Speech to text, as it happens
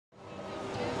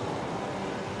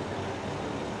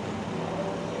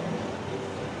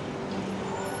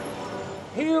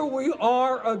here we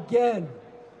are again.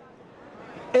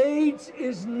 AIDS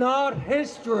is not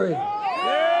history.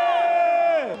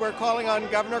 Yeah! We're calling on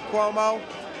Governor Cuomo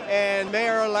and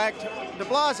Mayor-elect De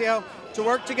Blasio to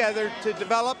work together to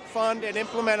develop, fund, and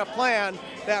implement a plan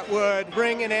that would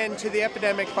bring an end to the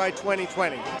epidemic by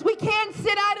 2020. We can't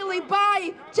sit idly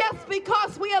by just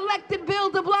because we elected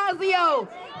Bill De Blasio.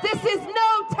 This is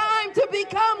no time to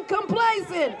become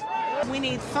complacent. We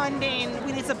need funding,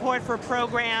 we need support for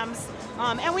programs,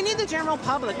 and we need the general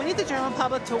public. We need the general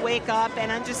public to wake up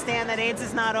and understand that AIDS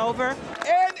is not over.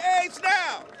 End AIDS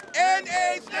now! End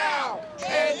AIDS now!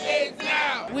 End AIDS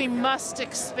now! We must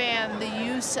expand the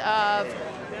use of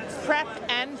PrEP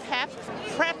and PEP.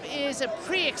 PrEP is a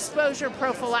pre-exposure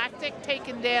prophylactic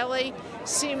taken daily,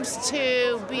 seems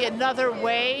to be another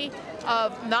way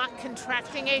of not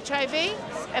contracting HIV,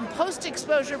 and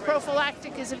post-exposure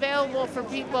prophylactic is available for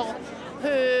people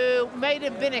who might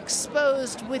have been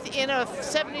exposed within a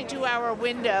 72-hour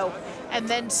window and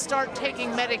then start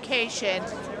taking medication.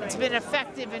 It's been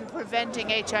effective in preventing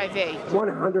HIV.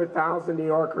 100,000 New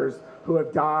Yorkers who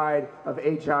have died of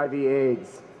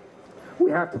HIV/AIDS.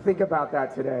 We have to think about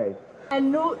that today.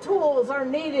 And new tools are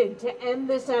needed to end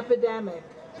this epidemic.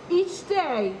 Each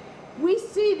day, we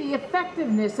see the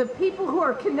effectiveness of people who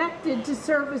are connected to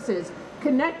services,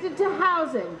 connected to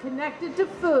housing, connected to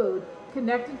food,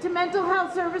 connected to mental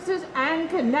health services, and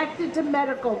connected to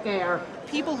medical care.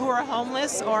 People who are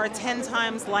homeless are 10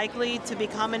 times likely to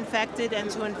become infected and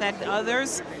to infect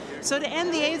others. So to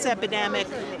end the AIDS epidemic,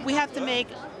 we have to make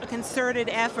a concerted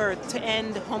effort to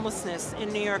end homelessness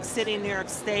in New York City, New York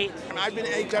State. I've been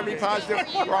HIV positive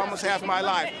for almost half my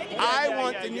life. I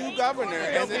want the new governor,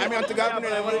 the governor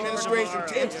and the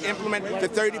administration to implement the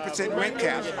 30% rent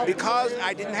cap. Because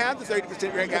I didn't have the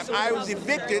 30% rent cap, I was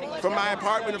evicted from my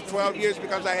apartment of 12 years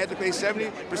because I had to pay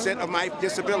 70% of my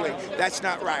disability. That's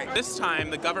not right. This time,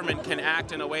 the government can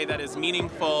act in a way that is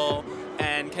meaningful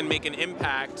and can make an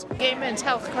impact. Gay Men's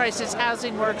Health Crisis,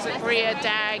 Housing Works, Korea,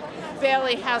 DAG,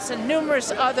 Bailey House, and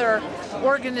numerous other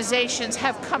organizations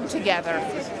have come together.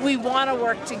 We want to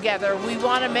work together. We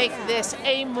want to make this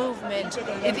a movement.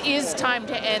 It is time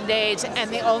to end AIDS,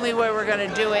 and the only way we're going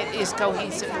to do it is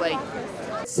cohesively.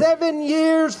 7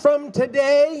 years from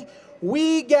today,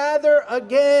 we gather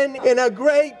again in a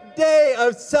great day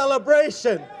of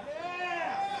celebration.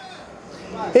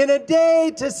 In a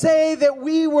day to say that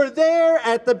we were there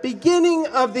at the beginning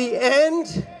of the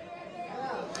end,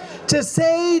 to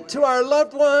say to our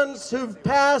loved ones who've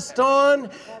passed on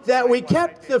that we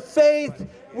kept the faith,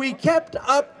 we kept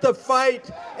up the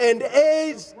fight, and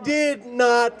AIDS did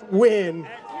not win.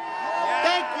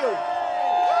 Thank you.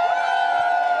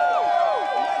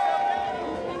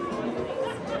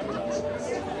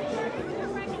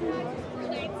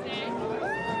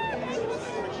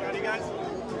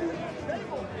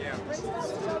 Yeah.